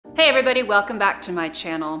Hey everybody, welcome back to my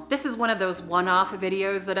channel. This is one of those one-off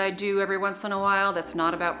videos that I do every once in a while that's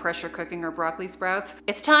not about pressure cooking or broccoli sprouts.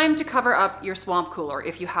 It's time to cover up your swamp cooler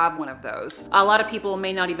if you have one of those. A lot of people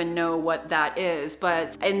may not even know what that is,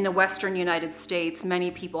 but in the Western United States,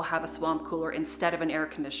 many people have a swamp cooler instead of an air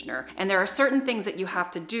conditioner. And there are certain things that you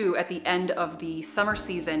have to do at the end of the summer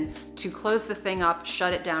season to close the thing up,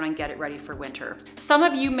 shut it down, and get it ready for winter. Some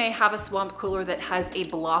of you may have a swamp cooler that has a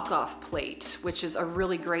block-off plate, which is a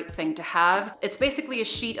really great thing to have. It's basically a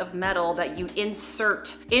sheet of metal that you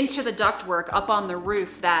insert into the ductwork up on the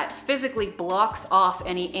roof that physically blocks off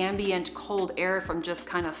any ambient cold air from just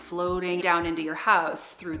kind of floating down into your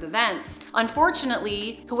house through the vents.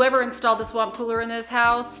 Unfortunately, whoever installed the swamp cooler in this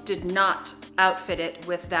house did not outfit it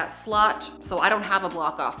with that slot, so I don't have a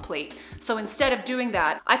block-off plate. So instead of doing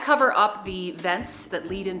that, I cover up the vents that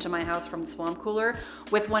lead into my house from the swamp cooler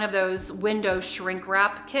with one of those window shrink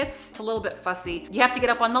wrap kits. It's a little bit fussy. You have to get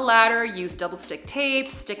up on the ladder, use double stick tape,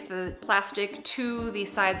 stick the plastic to the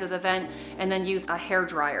sides of the vent, and then use a hair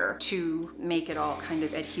dryer to make it all kind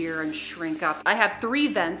of adhere and shrink up. I have 3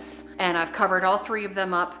 vents and I've covered all 3 of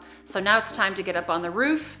them up. So now it's time to get up on the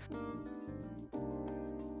roof.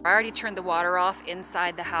 I already turned the water off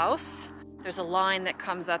inside the house. There's a line that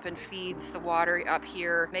comes up and feeds the water up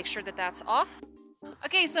here. Make sure that that's off.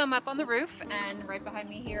 Okay, so I'm up on the roof and right behind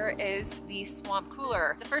me here is the swamp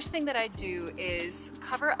cooler. The first thing that I do is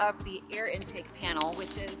cover up the air intake panel,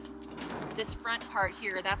 which is this front part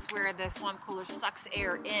here. That's where the swamp cooler sucks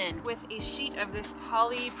air in with a sheet of this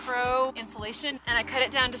polypro insulation, and I cut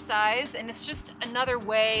it down to size, and it's just another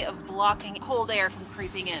way of blocking cold air from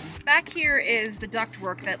creeping in. Back here is the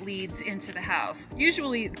ductwork that leads into the house.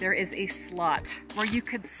 Usually there is a slot where you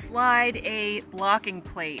could slide a blocking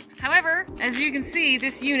plate. However, as you can see,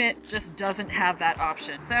 this unit just doesn't have that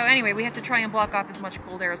option. So anyway, we have to try and block off as much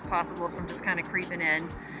cold air as possible from just kind of creeping in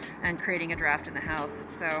and creating a draft in the house.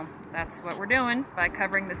 So that's what we're doing by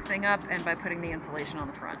covering this thing up and by putting the insulation on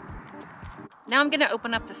the front. Now I'm gonna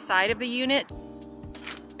open up the side of the unit.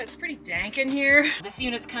 It's pretty dank in here. This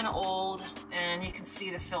unit's kind of old and you can see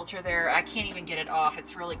the filter there. I can't even get it off.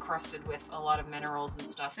 It's really crusted with a lot of minerals and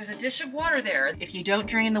stuff. There's a dish of water there. If you don't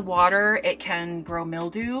drain the water, it can grow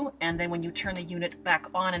mildew, and then when you turn the unit back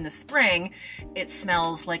on in the spring, it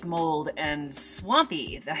smells like mold and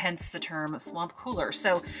swampy, hence the term swamp cooler.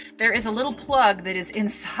 So there is a little plug that is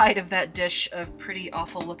inside of that dish of pretty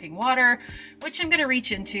awful looking water, which I'm gonna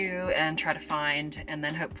reach into and try to find, and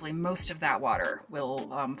then hopefully most of that water will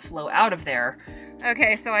flow out of there.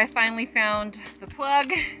 Okay, so I finally found the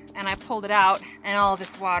plug and I pulled it out, and all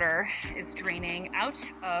this water is draining out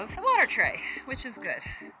of the water tray, which is good.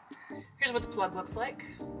 Here's what the plug looks like.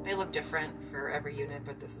 They look different for every unit,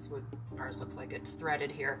 but this is what ours looks like. It's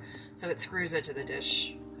threaded here, so it screws it to the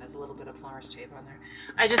dish. Has a little bit of plumber's tape on there.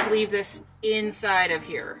 I just leave this inside of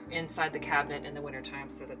here, inside the cabinet in the wintertime,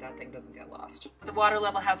 so that that thing doesn't get lost. The water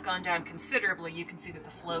level has gone down considerably. You can see that the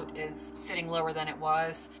float is sitting lower than it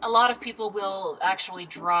was. A lot of people will actually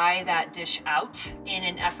dry that dish out in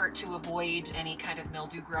an effort to avoid any kind of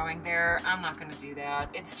mildew growing there. I'm not gonna do that.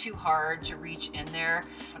 It's too hard to reach in there.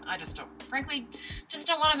 I just don't, frankly, just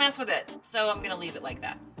don't wanna mess with it. So I'm gonna leave it like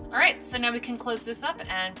that. All right, so now we can close this up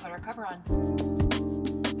and put our cover on.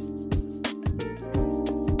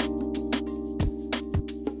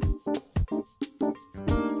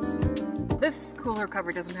 This cooler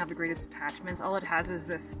cover doesn't have the greatest attachments. All it has is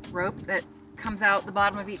this rope that comes out the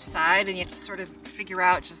bottom of each side, and you have to sort of figure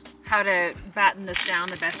out just how to batten this down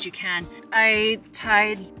the best you can. I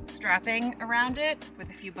tied strapping around it with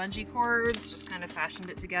a few bungee cords, just kind of fashioned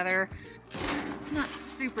it together. It's not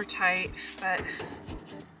super tight, but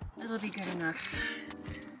it'll be good enough.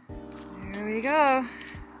 There we go.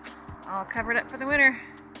 All covered up for the winter.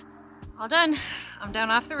 All done. I'm down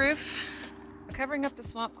off the roof. Covering up the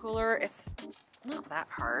swamp cooler, it's not that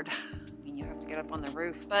hard. I mean, you have to get up on the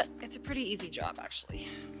roof, but it's a pretty easy job, actually.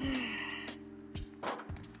 I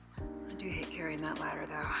do hate carrying that ladder,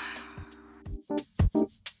 though.